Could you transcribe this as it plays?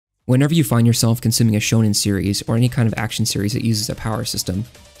Whenever you find yourself consuming a shonen series or any kind of action series that uses a power system, do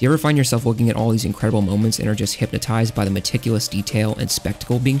you ever find yourself looking at all these incredible moments and are just hypnotized by the meticulous detail and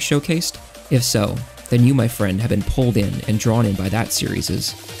spectacle being showcased? If so, then you, my friend, have been pulled in and drawn in by that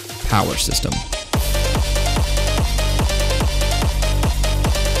series' power system.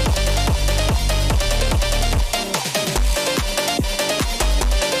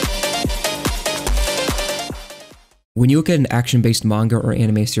 When you look at an action-based manga or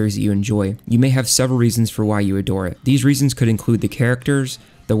anime series that you enjoy, you may have several reasons for why you adore it. These reasons could include the characters,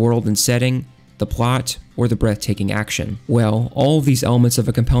 the world and setting, the plot, or the breathtaking action. Well, all of these elements of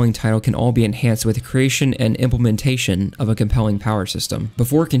a compelling title can all be enhanced with the creation and implementation of a compelling power system.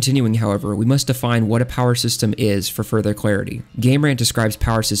 Before continuing, however, we must define what a power system is for further clarity. GameRant describes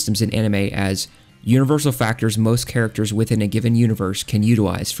power systems in anime as universal factors most characters within a given universe can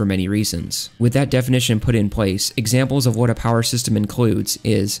utilize for many reasons. With that definition put in place, examples of what a power system includes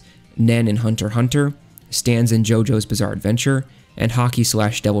is Nen in Hunter x Hunter, stands in JoJo's Bizarre Adventure, and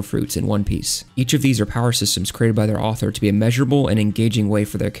Haki/Devil Fruits in One Piece. Each of these are power systems created by their author to be a measurable and engaging way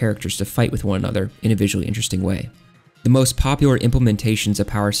for their characters to fight with one another in a visually interesting way. The most popular implementations of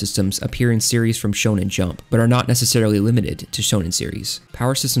power systems appear in series from Shonen Jump, but are not necessarily limited to Shonen series.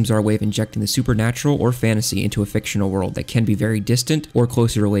 Power systems are a way of injecting the supernatural or fantasy into a fictional world that can be very distant or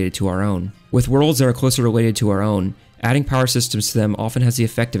closely related to our own. With worlds that are closely related to our own, adding power systems to them often has the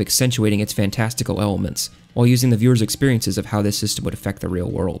effect of accentuating its fantastical elements, while using the viewer's experiences of how this system would affect the real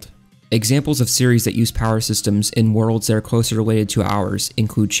world. Examples of series that use power systems in worlds that are closely related to ours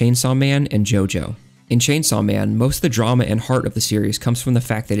include Chainsaw Man and JoJo. In Chainsaw Man, most of the drama and heart of the series comes from the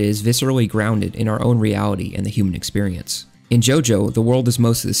fact that it is viscerally grounded in our own reality and the human experience. In JoJo, the world is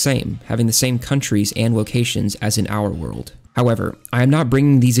mostly the same, having the same countries and locations as in our world. However, I am not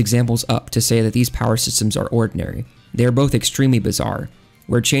bringing these examples up to say that these power systems are ordinary. They are both extremely bizarre.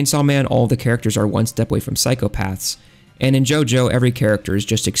 Where Chainsaw Man, all the characters are one step away from psychopaths, and in JoJo, every character is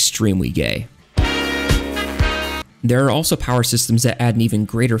just extremely gay. There are also power systems that add an even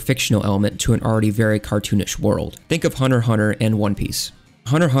greater fictional element to an already very cartoonish world. Think of Hunter x Hunter and One Piece.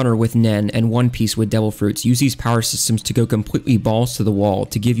 Hunter x Hunter with Nen and One Piece with Devil Fruits use these power systems to go completely balls to the wall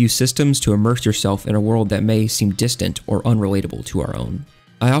to give you systems to immerse yourself in a world that may seem distant or unrelatable to our own.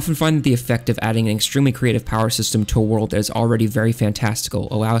 I often find that the effect of adding an extremely creative power system to a world that is already very fantastical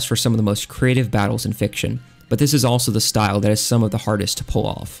allows for some of the most creative battles in fiction, but this is also the style that is some of the hardest to pull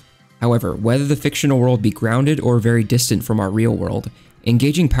off. However, whether the fictional world be grounded or very distant from our real world,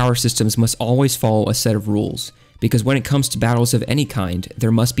 engaging power systems must always follow a set of rules, because when it comes to battles of any kind,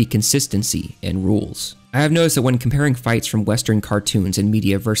 there must be consistency and rules. I have noticed that when comparing fights from Western cartoons and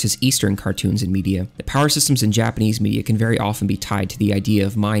media versus Eastern cartoons and media, the power systems in Japanese media can very often be tied to the idea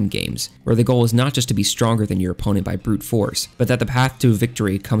of mind games, where the goal is not just to be stronger than your opponent by brute force, but that the path to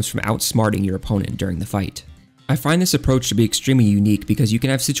victory comes from outsmarting your opponent during the fight. I find this approach to be extremely unique because you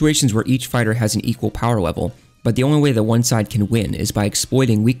can have situations where each fighter has an equal power level, but the only way that one side can win is by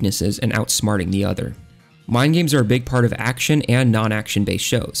exploiting weaknesses and outsmarting the other. Mind games are a big part of action and non-action based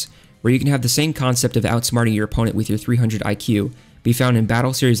shows, where you can have the same concept of outsmarting your opponent with your 300 IQ be found in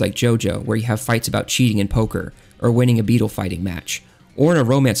battle series like JoJo, where you have fights about cheating in poker or winning a beetle fighting match, or in a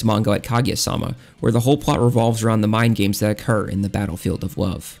romance manga like Kaguya-sama, where the whole plot revolves around the mind games that occur in the battlefield of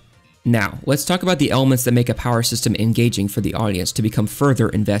love. Now, let's talk about the elements that make a power system engaging for the audience to become further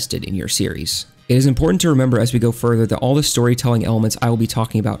invested in your series. It is important to remember as we go further that all the storytelling elements I will be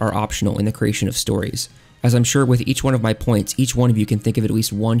talking about are optional in the creation of stories, as I'm sure with each one of my points, each one of you can think of at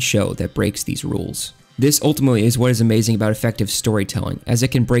least one show that breaks these rules. This ultimately is what is amazing about effective storytelling, as it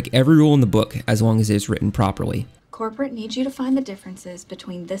can break every rule in the book as long as it is written properly. Corporate needs you to find the differences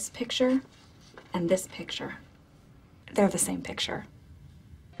between this picture and this picture. They're the same picture.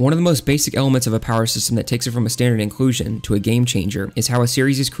 One of the most basic elements of a power system that takes it from a standard inclusion to a game changer is how a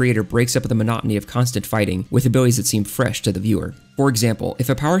series' creator breaks up the monotony of constant fighting with abilities that seem fresh to the viewer. For example, if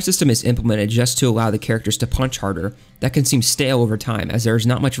a power system is implemented just to allow the characters to punch harder, that can seem stale over time as there is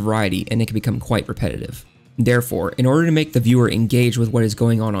not much variety and it can become quite repetitive. Therefore, in order to make the viewer engage with what is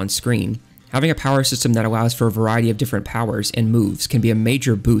going on screen, having a power system that allows for a variety of different powers and moves can be a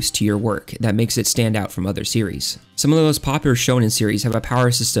major boost to your work that makes it stand out from other series. Some of the most popular shonen series have a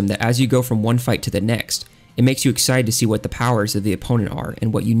power system that as you go from one fight to the next, it makes you excited to see what the powers of the opponent are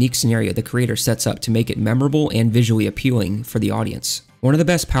and what unique scenario the creator sets up to make it memorable and visually appealing for the audience. One of the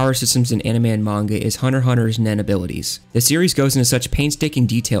best power systems in anime and manga is Hunter x Hunter's Nen abilities. The series goes into such painstaking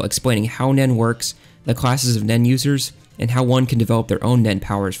detail explaining how Nen works, the classes of Nen users, and how one can develop their own Nen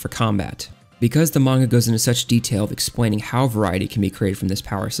powers for combat. Because the manga goes into such detail of explaining how variety can be created from this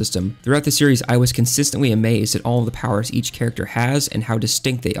power system, throughout the series I was consistently amazed at all of the powers each character has and how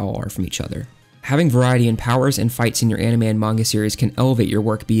distinct they all are from each other. Having variety in powers and fights in your anime and manga series can elevate your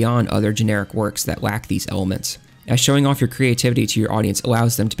work beyond other generic works that lack these elements, as showing off your creativity to your audience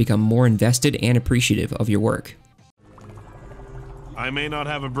allows them to become more invested and appreciative of your work. I may not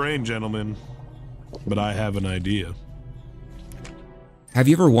have a brain, gentlemen, but I have an idea. Have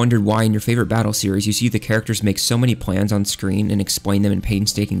you ever wondered why in your favorite battle series you see the characters make so many plans on screen and explain them in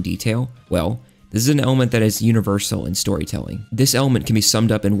painstaking detail? Well, this is an element that is universal in storytelling. This element can be summed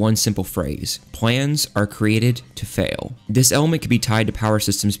up in one simple phrase: plans are created to fail. This element can be tied to power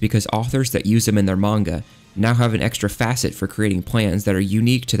systems because authors that use them in their manga now have an extra facet for creating plans that are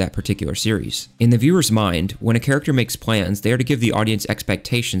unique to that particular series. In the viewer's mind, when a character makes plans, they are to give the audience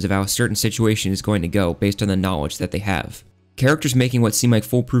expectations of how a certain situation is going to go based on the knowledge that they have. Characters making what seem like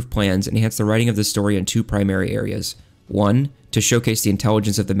foolproof plans enhance the writing of the story in two primary areas. One, to showcase the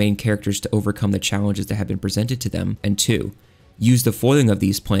intelligence of the main characters to overcome the challenges that have been presented to them, and two, use the foiling of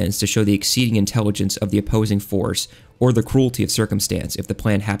these plans to show the exceeding intelligence of the opposing force or the cruelty of circumstance if the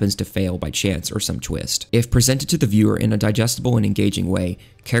plan happens to fail by chance or some twist. If presented to the viewer in a digestible and engaging way,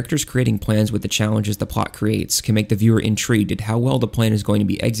 characters creating plans with the challenges the plot creates can make the viewer intrigued at how well the plan is going to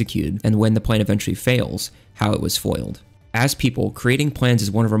be executed, and when the plan eventually fails, how it was foiled. As people, creating plans is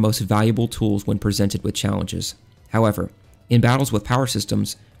one of our most valuable tools when presented with challenges. However, in battles with power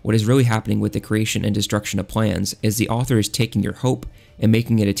systems, what is really happening with the creation and destruction of plans is the author is taking your hope and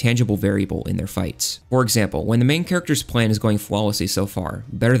making it a tangible variable in their fights. For example, when the main character's plan is going flawlessly so far,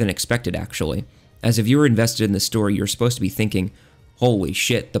 better than expected actually, as a viewer invested in the story, you're supposed to be thinking, holy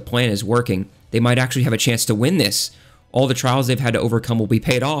shit, the plan is working, they might actually have a chance to win this, all the trials they've had to overcome will be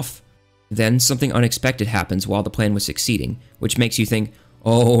paid off. Then something unexpected happens while the plan was succeeding, which makes you think,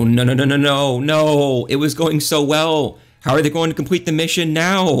 oh no, it was going so well, how are they going to complete the mission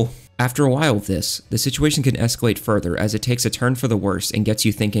now? After a while of this, the situation can escalate further as it takes a turn for the worse and gets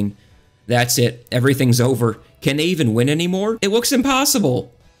you thinking, that's it, everything's over, can they even win anymore? It looks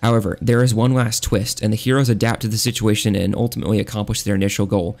impossible! However, there is one last twist, and the heroes adapt to the situation and ultimately accomplish their initial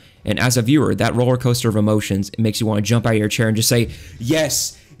goal, and as a viewer, that roller coaster of emotions, it makes you want to jump out of your chair and just say,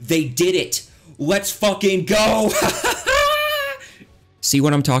 yes! They did it! Let's fucking go! See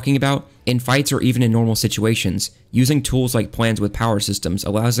what I'm talking about? In fights or even in normal situations, using tools like plans with power systems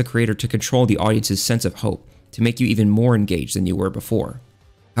allows the creator to control the audience's sense of hope, to make you even more engaged than you were before.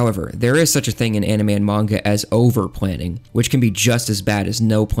 However, there is such a thing in anime and manga as over-planning, which can be just as bad as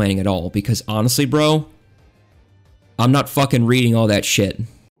no planning at all, because honestly, bro, I'm not fucking reading all that shit.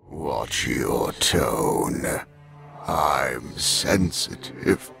 Watch your tone. I'm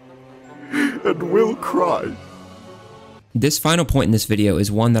sensitive and will cry. This final point in this video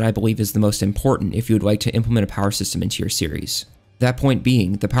is one that I believe is the most important if you would like to implement a power system into your series. That point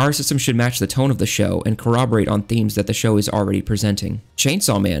being, the power system should match the tone of the show and corroborate on themes that the show is already presenting.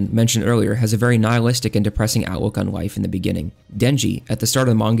 Chainsaw Man, mentioned earlier, has a very nihilistic and depressing outlook on life in the beginning. Denji, at the start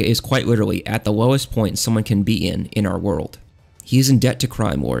of the manga, is quite literally at the lowest point someone can be in our world. He is in debt to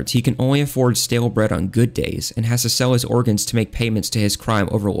crime lords, he can only afford stale bread on good days, and has to sell his organs to make payments to his crime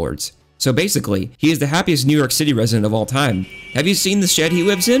overlords. So basically, he is the happiest New York City resident of all time. Have you seen the shed he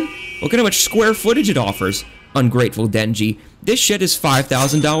lives in? Look at how much square footage it offers. Ungrateful Denji. This shed is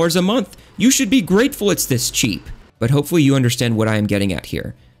 $5,000 a month. You should be grateful it's this cheap. But hopefully you understand what I am getting at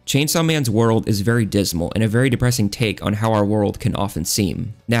here. Chainsaw Man's world is very dismal and a very depressing take on how our world can often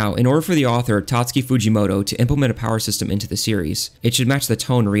seem. Now, in order for the author, Tatsuki Fujimoto, to implement a power system into the series, it should match the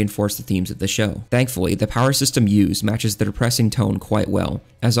tone and reinforce the themes of the show. Thankfully, the power system used matches the depressing tone quite well,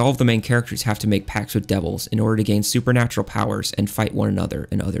 as all of the main characters have to make pacts with devils in order to gain supernatural powers and fight one another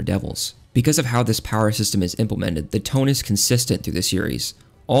and other devils. Because of how this power system is implemented, the tone is consistent through the series.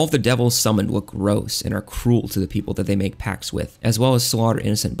 All of the devils summoned look gross and are cruel to the people that they make pacts with, as well as slaughter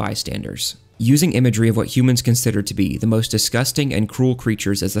innocent bystanders. Using imagery of what humans consider to be the most disgusting and cruel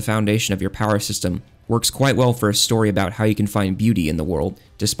creatures as the foundation of your power system works quite well for a story about how you can find beauty in the world,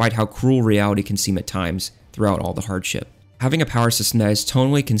 despite how cruel reality can seem at times throughout all the hardship. Having a power system that is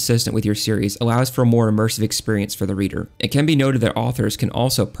tonally consistent with your series allows for a more immersive experience for the reader. It can be noted that authors can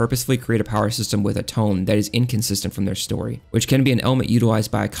also purposefully create a power system with a tone that is inconsistent from their story, which can be an element utilized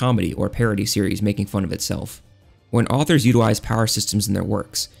by a comedy or parody series making fun of itself. When authors utilize power systems in their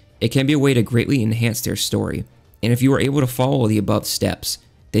works, it can be a way to greatly enhance their story, and if you are able to follow the above steps,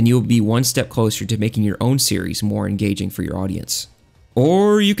 then you will be one step closer to making your own series more engaging for your audience.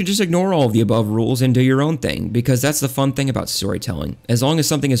 Or you can just ignore all of the above rules and do your own thing, because that's the fun thing about storytelling. As long as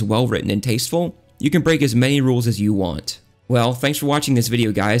something is well written and tasteful, you can break as many rules as you want. Well, thanks for watching this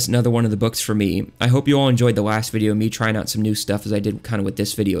video, guys. Another one of the books for me. I hope you all enjoyed the last video, me trying out some new stuff as I did kind of with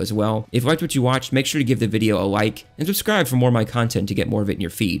this video as well. If you liked what you watched, make sure to give the video a like and subscribe for more of my content to get more of it in your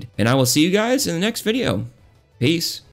feed. And I will see you guys in the next video. Peace.